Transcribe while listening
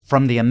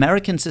From the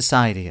American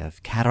Society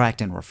of Cataract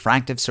and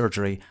Refractive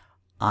Surgery,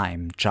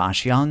 I'm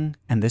Josh Young,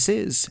 and this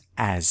is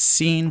As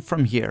Seen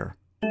From Here.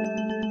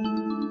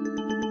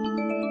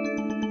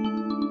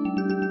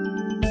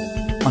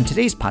 On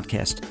today's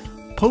podcast,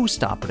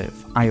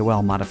 Post-Operative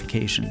IOL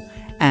Modification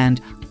and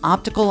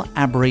Optical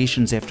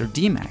Aberrations after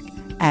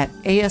DMEK at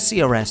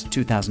ASCRS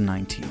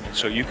 2019.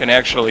 So you can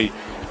actually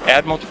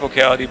add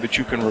multifocality, but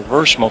you can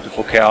reverse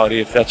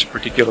multifocality if that's a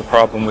particular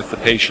problem with the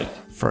patient.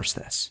 First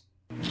this.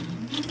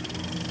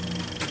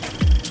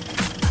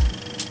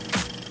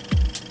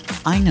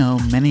 I know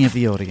many of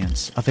the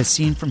audience of As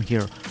Seen From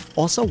Here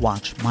also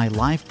watch my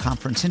live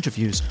conference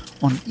interviews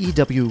on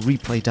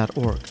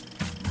ewreplay.org.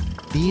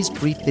 These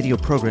brief video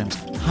programs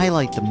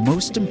highlight the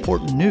most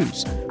important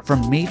news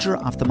from major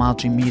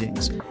ophthalmology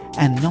meetings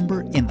and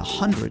number in the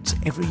hundreds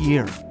every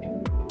year.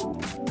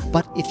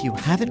 But if you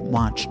haven't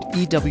watched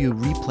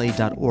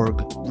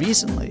ewreplay.org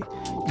recently,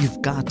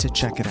 you've got to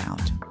check it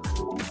out.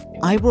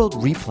 iWorld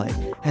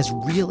Replay has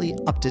really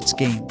upped its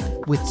game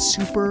with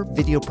super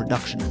video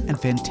production and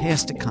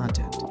fantastic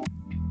content.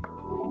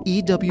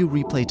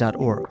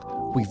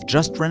 ewreplay.org. We've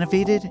just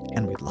renovated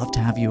and we'd love to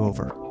have you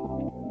over.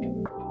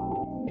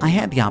 I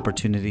had the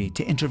opportunity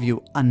to interview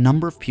a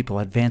number of people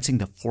advancing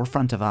the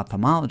forefront of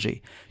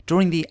ophthalmology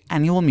during the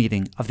annual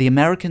meeting of the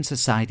American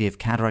Society of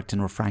Cataract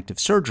and Refractive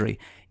Surgery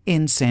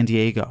in San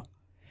Diego.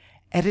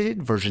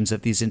 Edited versions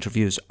of these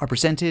interviews are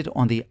presented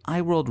on the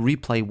iWorld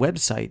Replay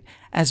website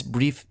as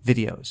brief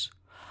videos.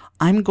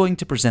 I'm going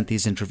to present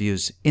these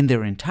interviews in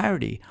their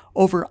entirety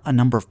over a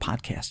number of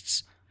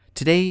podcasts.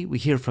 Today, we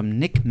hear from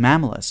Nick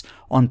Mamalis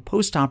on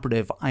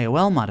post-operative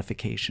IOL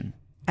modification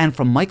and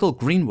from Michael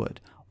Greenwood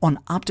on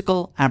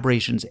optical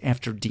aberrations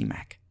after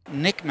DMEK.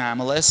 Nick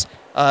Mamalis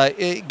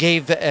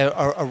gave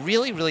a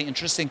really, really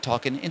interesting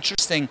talk, an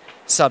interesting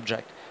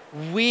subject.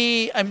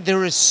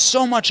 There is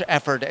so much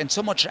effort and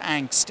so much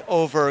angst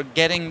over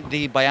getting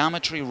the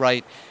biometry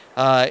right,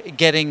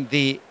 getting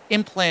the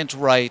implant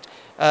right,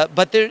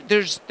 but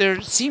there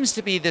seems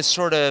to be this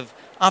sort of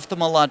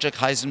ophthalmologic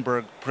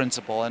Heisenberg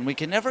principle, and we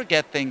can never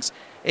get things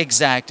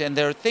exact, and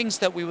there are things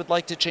that we would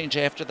like to change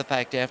after the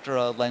fact, after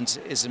a lens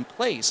is in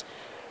place.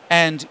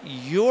 And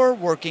you're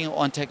working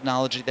on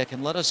technology that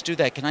can let us do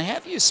that. Can I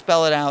have you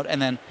spell it out,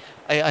 and then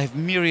I have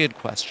myriad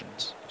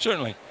questions.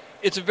 Certainly.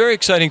 It's a very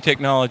exciting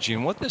technology,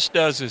 and what this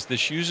does is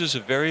this uses a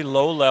very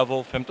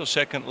low-level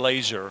femtosecond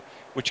laser,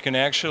 which can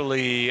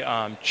actually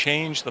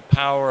change the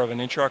power of an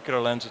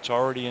intraocular lens that's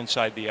already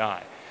inside the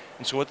eye.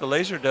 And so what the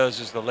laser does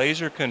is the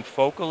laser can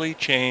focally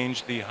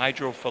change the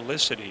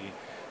hydrophilicity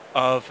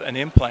of an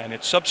implant.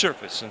 It's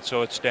subsurface, and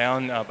so it's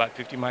down about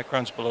 50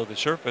 microns below the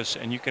surface,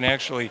 and you can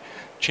actually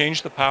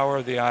change the power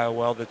of the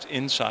IOL that's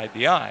inside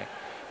the eye.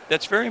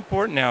 That's very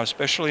important now,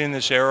 especially in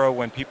this era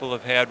when people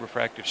have had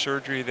refractive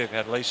surgery, they've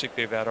had LASIK,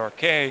 they've had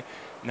RK.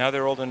 Now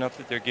they're old enough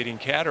that they're getting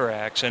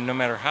cataracts, and no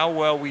matter how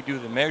well we do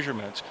the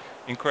measurements,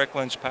 incorrect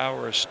lens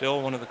power is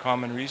still one of the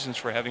common reasons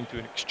for having to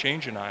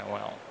exchange an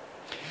IOL.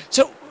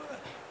 So,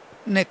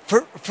 Nick,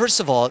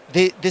 first of all,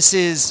 this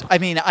is, I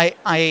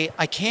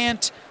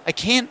can't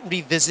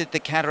revisit the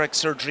cataract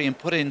surgery and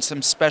put in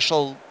some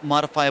special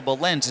modifiable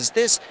lens. Is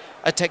this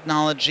a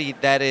technology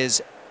that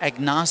is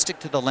agnostic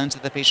to the lens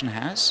that the patient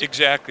has?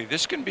 Exactly.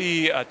 This can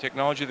be a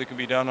technology that can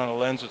be done on a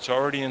lens that's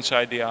already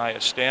inside the eye, a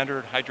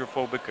standard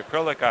hydrophobic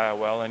acrylic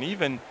IOL, and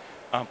even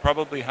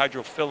probably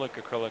hydrophilic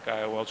acrylic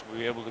IOLs will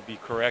be able to be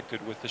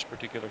corrected with this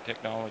particular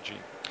technology.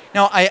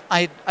 Now,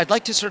 I'd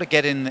like to sort of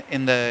get in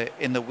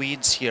the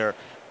weeds here.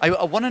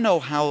 I want to know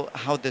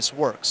how this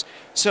works.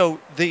 So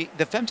the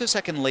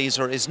femtosecond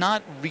laser is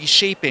not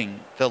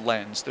reshaping the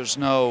lens. There's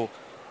no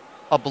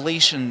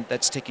ablation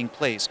that's taking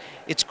place.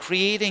 It's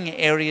creating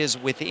areas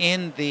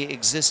within the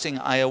existing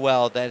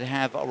IOL that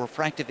have a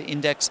refractive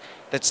index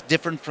that's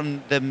different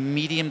from the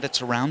medium that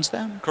surrounds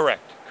them?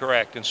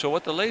 Correct. And so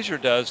what the laser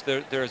does,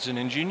 there's an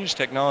ingenious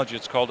technology,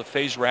 it's called a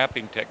phase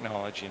wrapping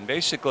technology. And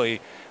basically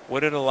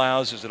what it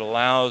allows is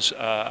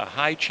a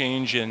high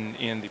change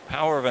in the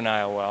power of an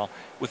IOL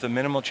with a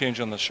minimal change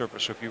on the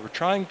surface. So if you were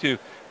trying to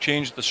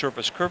change the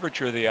surface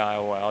curvature of the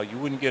IOL, you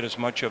wouldn't get as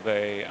much of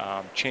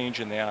a change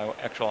in the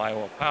actual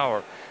IOL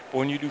power. But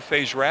when you do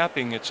phase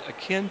wrapping, it's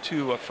akin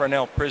to a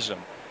Fresnel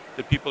prism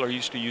that people are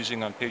used to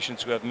using on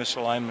patients who have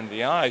misalignment of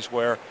the eyes,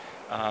 where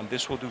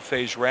this will do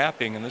phase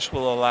wrapping, and this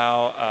will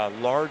allow a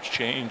large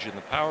change in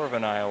the power of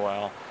an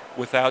IOL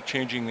without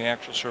changing the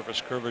actual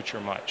surface curvature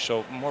much.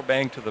 So more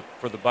bang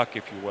for the buck,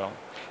 if you will.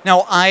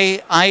 Now,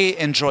 I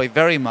enjoy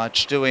very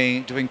much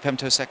doing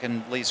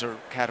femtosecond laser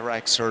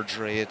cataract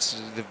surgery.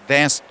 It's the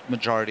vast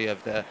majority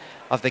of the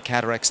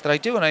cataracts that I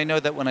do, and I know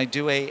that when I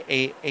do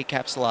a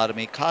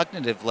capsulotomy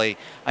cognitively,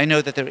 I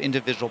know that there are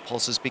individual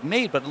pulses being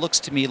made, but it looks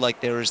to me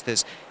like there is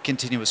this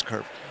continuous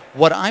curve.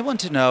 What I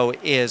want to know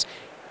is,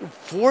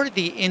 for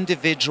the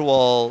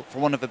individual, for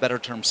want of a better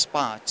term,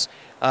 spots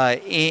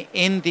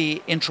in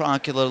the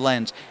intraocular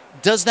lens,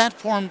 does that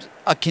form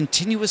a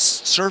continuous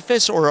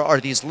surface, or are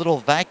these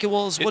little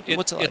vacuoles? What's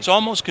it like? It's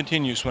almost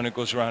continuous when it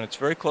goes around. It's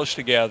very close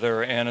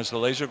together, and as the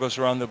laser goes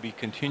around, there'll be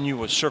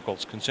continuous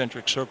circles,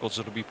 concentric circles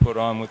that'll be put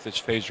on with this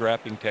phase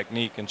wrapping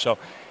technique. And so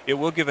it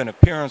will give an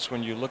appearance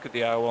when you look at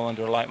the IOL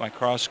under light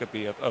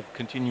microscopy of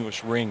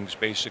continuous rings,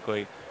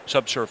 basically,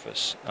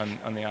 subsurface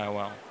on the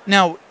IOL.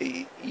 Now,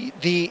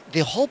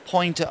 the whole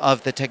point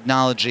of the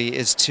technology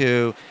is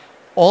to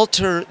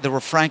alter the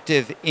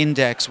refractive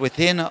index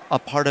within a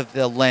part of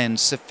the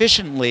lens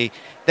sufficiently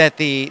that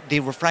the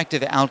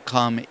refractive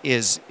outcome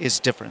is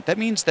different. That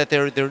means that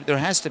there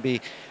has to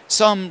be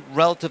some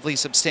relatively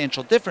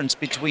substantial difference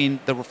between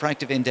the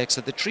refractive index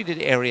of the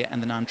treated area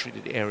and the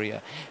non-treated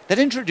area. That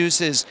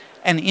introduces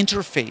an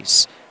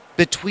interface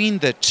between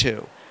the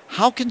two.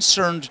 How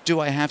concerned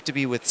do I have to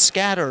be with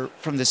scatter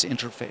from this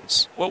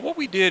interface? Well, what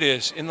we did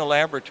is, in the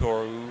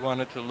laboratory, we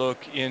wanted to look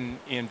in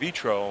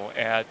vitro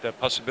at the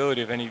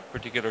possibility of any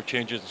particular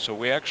changes. So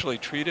we actually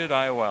treated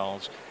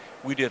IOLs.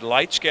 We did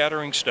light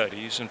scattering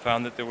studies and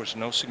found that there was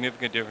no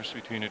significant difference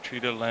between a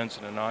treated lens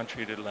and a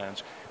non-treated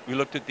lens. We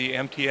looked at the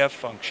MTF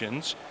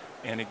functions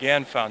and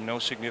again found no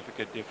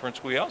significant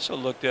difference. We also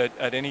looked at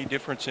any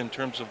difference in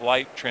terms of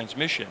light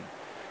transmission.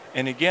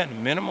 And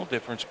again, minimal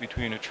difference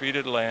between a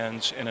treated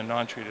lens and a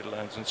non-treated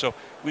lens. And so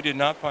we did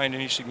not find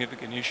any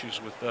significant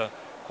issues with the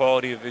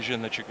quality of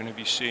vision that you're going to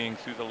be seeing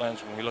through the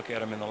lens when we look at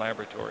them in the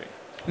laboratory.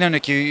 Now,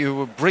 Nick,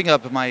 you bring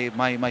up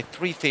my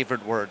three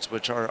favorite words,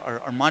 which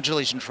are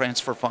modulation,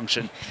 transfer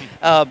function.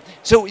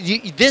 So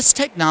this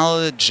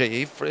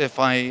technology, if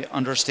I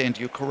understand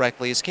you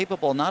correctly, is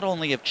capable not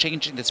only of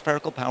changing the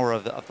spherical power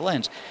of the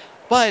lens,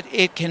 but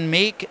it can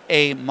make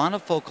a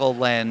monofocal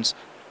lens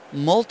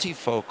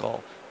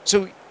multifocal.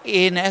 So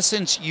in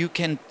essence, you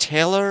can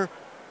tailor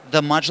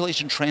the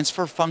modulation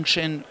transfer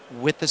function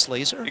with this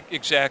laser?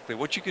 Exactly.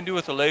 What you can do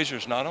with the laser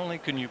is not only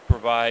can you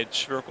provide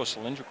spherical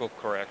cylindrical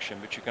correction,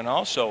 but you can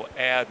also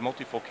add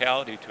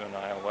multifocality to an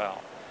IOL.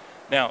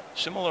 Now,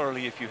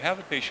 similarly, if you have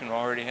a patient who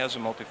already has a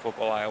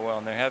multifocal IOL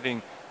and they're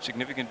having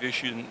significant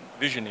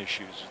vision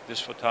issues,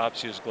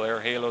 dysphotopsias,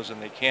 glare halos,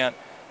 and they can't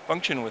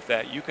function with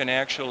that, you can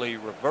actually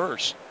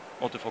reverse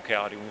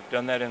multifocality. We've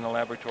done that in the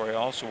laboratory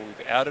also.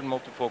 We've added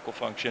multifocal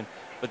function,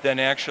 but then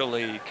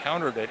actually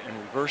countered it and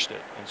reversed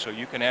it. And so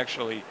you can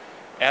actually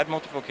add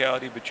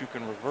multifocality, but you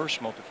can reverse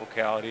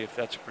multifocality if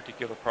that's a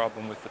particular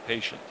problem with the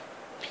patient.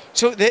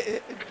 So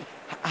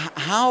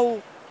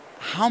how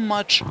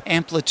much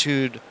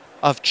amplitude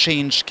of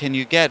change can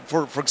you get?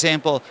 For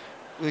example,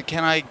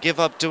 can I give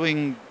up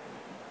doing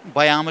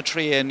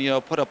biometry and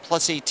put a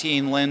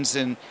 +18 lens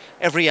in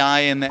every eye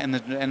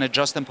and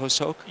adjust them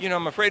post-hoc?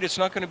 I'm afraid it's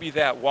not going to be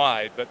that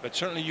wide, but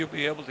certainly you'll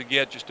be able to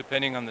get, just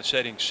depending on the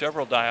setting,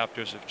 several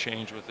diopters of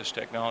change with this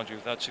technology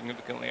without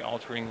significantly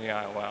altering the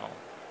IOL.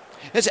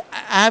 It's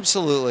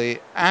absolutely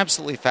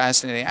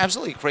fascinating,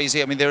 absolutely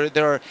crazy. I mean,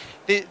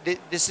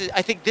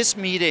 I think this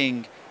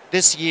meeting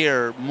this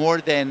year,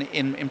 more than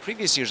in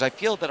previous years, I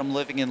feel that I'm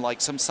living in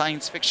like some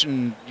science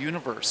fiction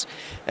universe.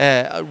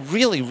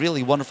 Really,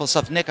 really wonderful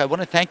stuff. Nick, I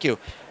want to thank you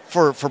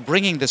for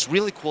bringing this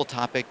really cool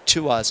topic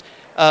to us,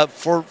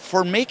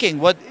 for making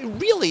what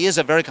really is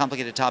a very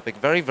complicated topic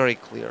very, very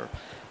clear,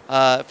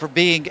 for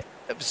being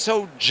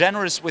so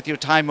generous with your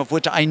time, of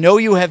which I know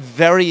you have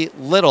very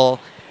little.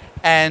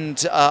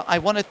 And I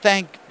want to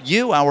thank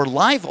you, our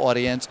live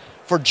audience,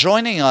 for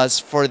joining us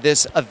for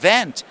this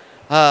event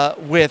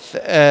with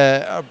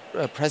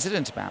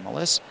President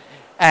Mamalis,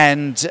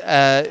 and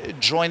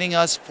joining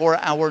us for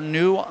our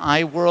new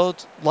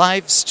iWorld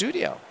Live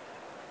studio.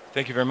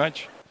 Thank you very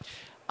much.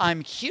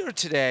 I'm here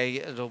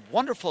today as a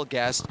wonderful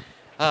guest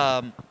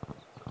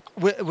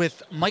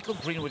with Michael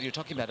Greenwood. You're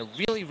talking about a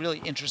really, really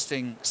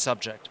interesting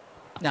subject.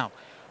 Now,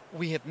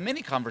 we have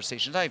many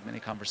conversations. I have many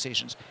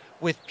conversations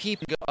with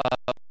people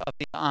of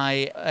the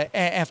eye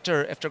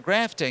after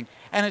grafting,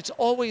 and it's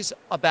always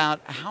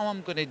about how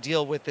I'm going to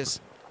deal with this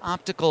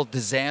optical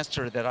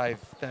disaster that I've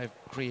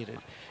created.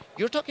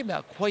 You're talking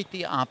about quite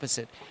the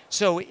opposite.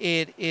 So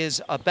it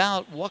is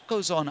about what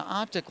goes on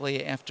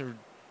optically after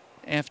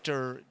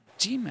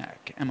DMEK.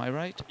 Am I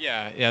right?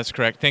 Yeah, that's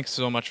correct. Thanks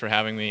so much for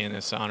having me, and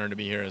it's an honor to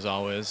be here as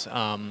always.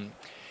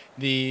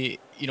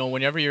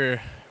 Whenever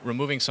you're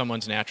removing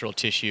someone's natural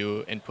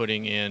tissue and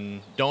putting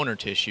in donor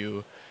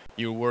tissue,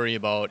 you worry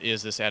about,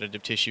 is this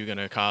additive tissue going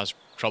to cause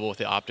trouble with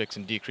the optics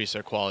and decrease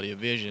their quality of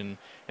vision?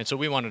 And so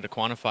we wanted to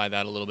quantify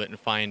that a little bit and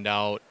find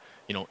out,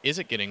 is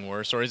it getting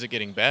worse or is it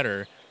getting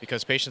better?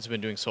 Because patients have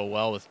been doing so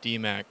well with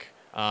DMEK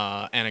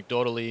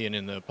anecdotally and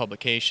in the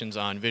publications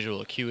on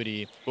visual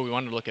acuity, but we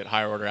wanted to look at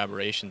higher order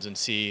aberrations and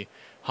see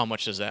how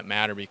much does that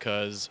matter,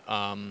 because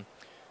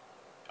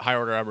higher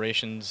order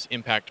aberrations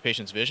impact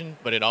patients' vision,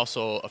 but it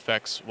also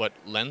affects what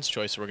lens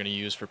choice we're going to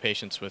use for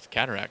patients with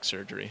cataract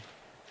surgery.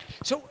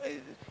 So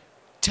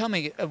tell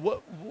me,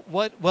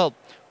 well,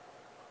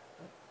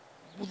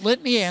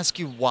 let me ask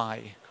you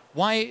why.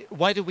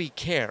 Why do we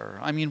care?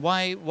 I mean,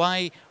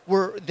 why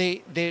were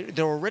they're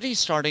already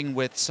starting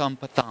with some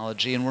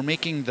pathology, and we're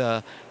making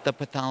the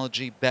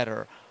pathology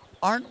better.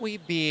 aren't we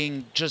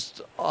being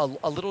just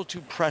a little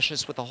too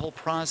precious with the whole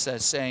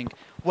process, saying,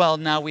 well,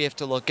 now we have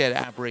to look at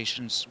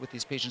aberrations with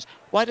these patients?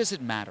 Why does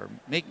it matter?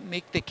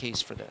 Make the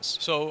case for this.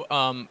 So,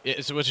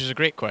 which is a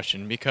great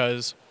question,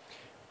 because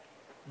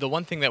the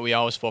one thing that we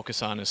always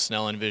focus on is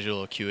Snellen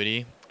visual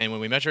acuity, and when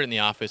we measure it in the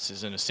office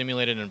is in a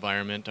simulated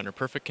environment under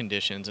perfect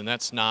conditions, and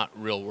that's not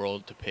real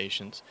world to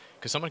patients,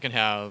 because someone can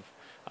have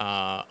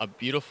a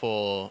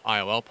beautiful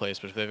IOL place,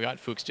 but if they've got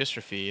Fuchs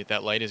dystrophy,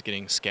 that light is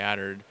getting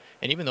scattered,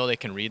 and even though they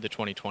can read the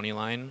 20/20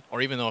 line,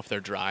 or even though if they're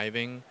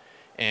driving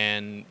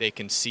and they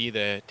can see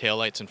the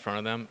taillights in front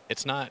of them,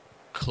 it's not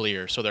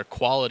clear, so their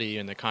quality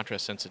and the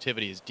contrast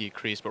sensitivity is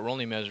decreased, but we're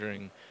only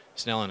measuring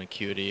Snellen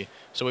acuity.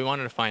 So we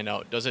wanted to find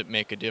out, does it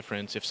make a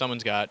difference if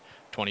someone's got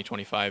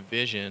 20/25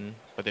 vision,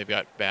 but they've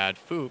got bad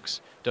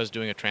Fuchs, does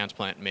doing a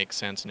transplant make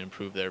sense and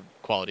improve their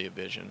quality of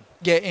vision?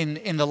 Yeah,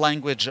 in the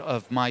language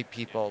of my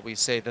people, we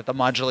say that the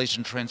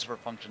modulation transfer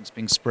function is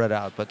being spread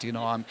out, but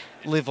I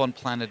live on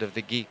planet of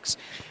the geeks.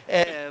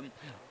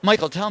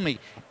 Michael, tell me,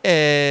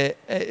 the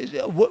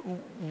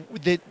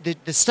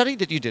study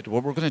that you did,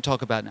 what we're going to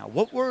talk about now,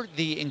 what were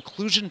the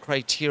inclusion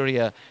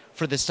criteria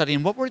for the study,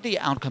 and what were the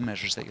outcome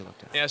measures that you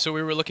looked at? Yeah, so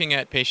we were looking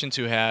at patients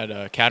who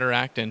had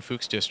cataract and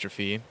Fuchs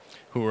dystrophy,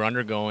 who were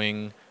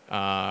undergoing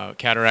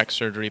cataract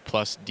surgery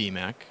plus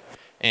DMEK.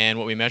 And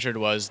what we measured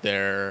was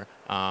their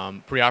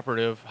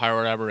preoperative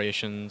high-order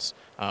aberrations,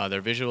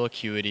 their visual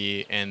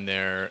acuity, and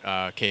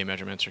their K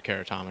measurements or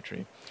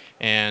keratometry.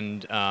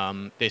 And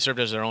they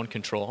served as their own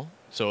control.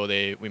 So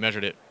we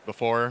measured it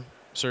before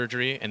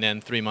surgery and then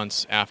 3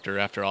 months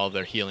after all of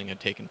their healing had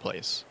taken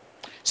place.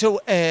 So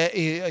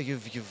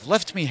you've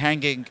left me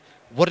hanging.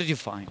 What did you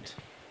find?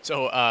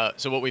 So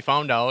what we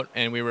found out,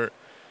 and we were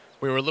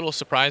a little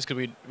surprised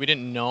because we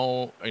didn't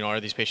know, are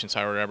these patients'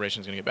 high-order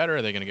aberrations going to get better?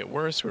 Are they going to get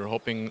worse? We were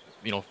hoping,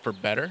 for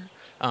better.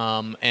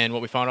 And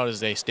what we found out is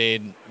they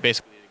stayed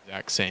basically the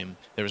exact same.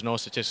 There was no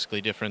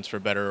statistically difference for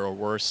better or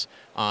worse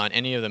on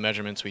any of the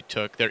measurements we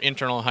took. Their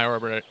internal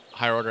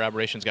higher-order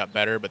aberrations got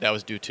better, but that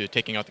was due to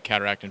taking out the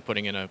cataract and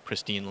putting in a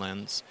pristine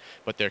lens.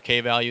 But their K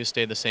values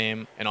stayed the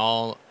same, and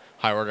all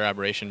high-order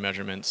aberration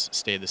measurements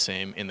stayed the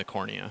same in the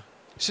cornea.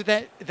 So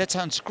that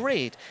sounds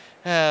great.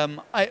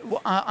 I'm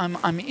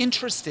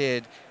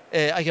interested.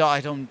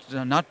 I'm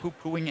not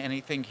poo-pooing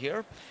anything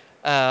here.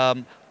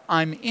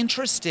 I'm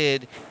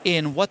interested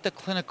in what the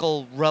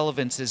clinical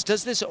relevance is.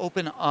 Does this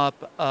open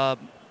up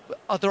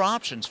other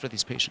options for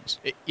these patients?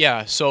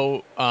 Yeah.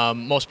 So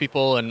most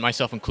people, and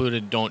myself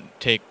included, don't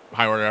take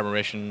high-order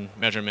aberration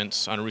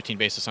measurements on a routine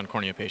basis on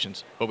cornea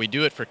patients, but we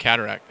do it for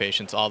cataract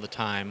patients all the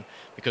time,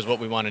 because what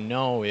we want to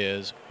know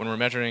is when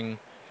we're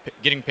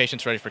getting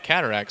patients ready for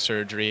cataract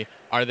surgery,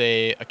 are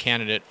they a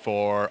candidate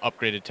for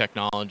upgraded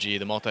technology,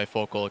 the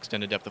multifocal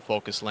extended depth of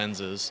focus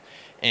lenses?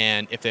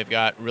 And if they've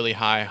got really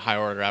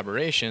high-order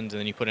aberrations,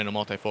 and then you put in a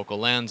multifocal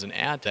lens and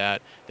add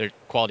that, their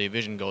quality of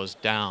vision goes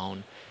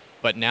down.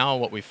 But now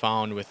what we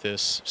found with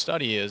this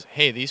study is,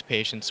 hey, these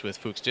patients with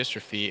Fuchs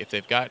dystrophy, if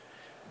they've got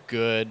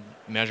good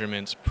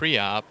measurements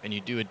pre-op and you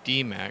do a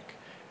DMEK,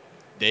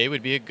 they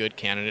would be a good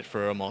candidate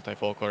for a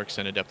multifocal or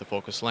extended depth of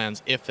focus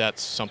lens if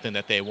that's something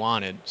that they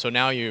wanted. So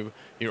now you're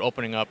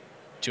opening up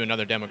to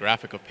another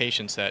demographic of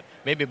patients that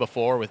maybe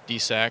before with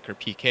DSEK or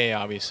PK,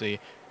 obviously,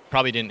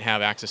 probably didn't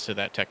have access to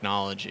that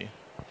technology.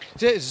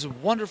 This is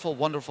wonderful,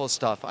 wonderful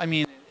stuff. I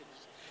mean,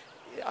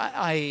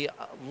 I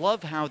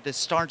love how this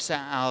starts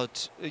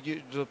out,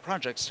 the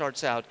project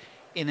starts out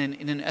in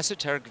an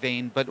esoteric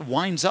vein, but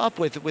winds up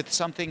with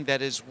something that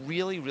is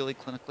really, really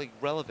clinically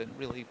relevant,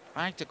 really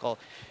practical.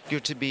 You're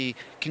to be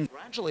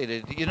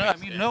congratulated.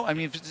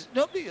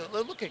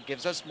 Look, it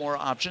gives us more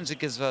options. It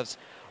gives us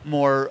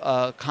more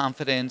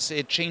confidence.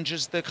 It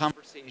changes the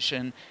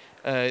conversation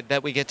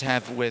that we get to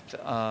have with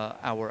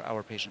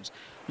our patients.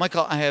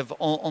 Michael, I have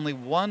only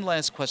one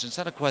last question. It's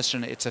not a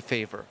question, it's a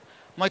favor.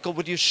 Michael,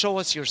 would you show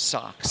us your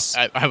socks?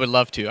 I would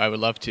love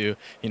to.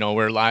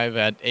 We're live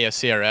at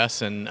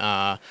ASCRS,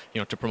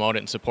 and to promote it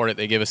and support it,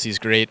 they give us these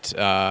great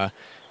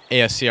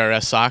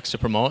ASCRS socks to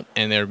promote,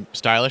 and they're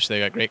stylish. They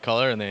got great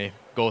color, and they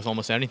go with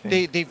almost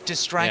anything. They've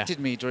distracted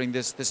me during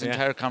this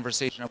entire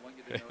conversation. I want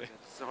you to know that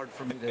it's hard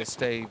for me to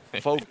stay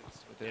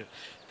focused with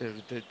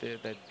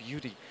that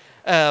beauty.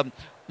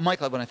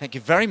 Michael, I want to thank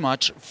you very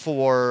much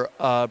for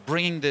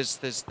bringing this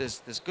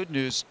good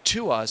news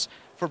to us,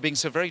 for being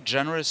so very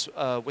generous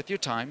with your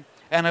time.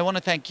 And I want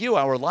to thank you,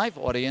 our live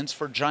audience,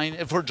 for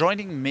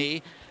joining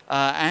me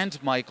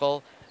and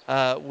Michael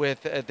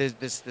with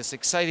this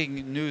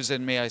exciting news,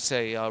 and may I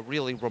say,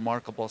 really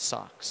remarkable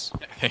socks.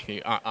 Thank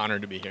you.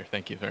 Honored to be here.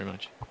 Thank you very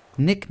much.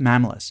 Nick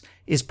Mamalis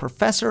is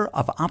professor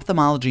of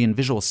ophthalmology and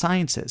visual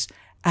sciences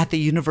at the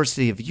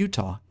University of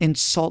Utah in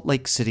Salt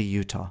Lake City,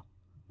 Utah.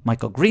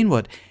 Michael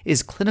Greenwood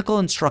is clinical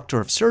instructor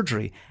of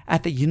surgery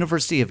at the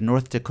University of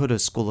North Dakota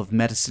School of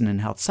Medicine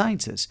and Health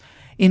Sciences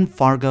in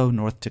Fargo,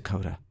 North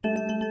Dakota.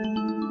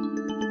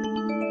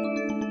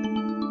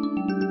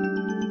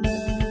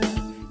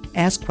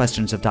 Ask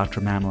questions of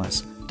Dr.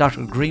 Mamalis,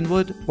 Dr.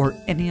 Greenwood, or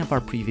any of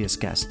our previous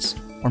guests,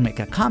 or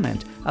make a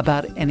comment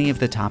about any of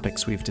the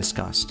topics we've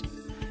discussed.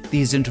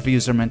 These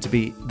interviews are meant to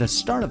be the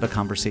start of a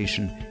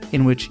conversation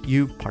in which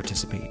you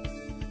participate.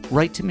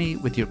 Write to me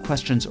with your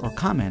questions or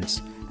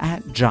comments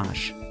at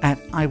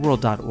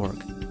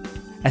josh@iworld.org.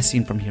 As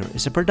Seen From Here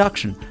is a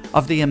production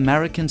of the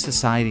American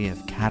Society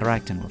of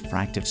Cataract and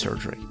Refractive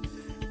Surgery.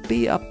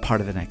 Be a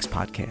part of the next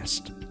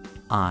podcast.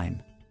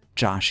 I'm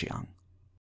Josh Young.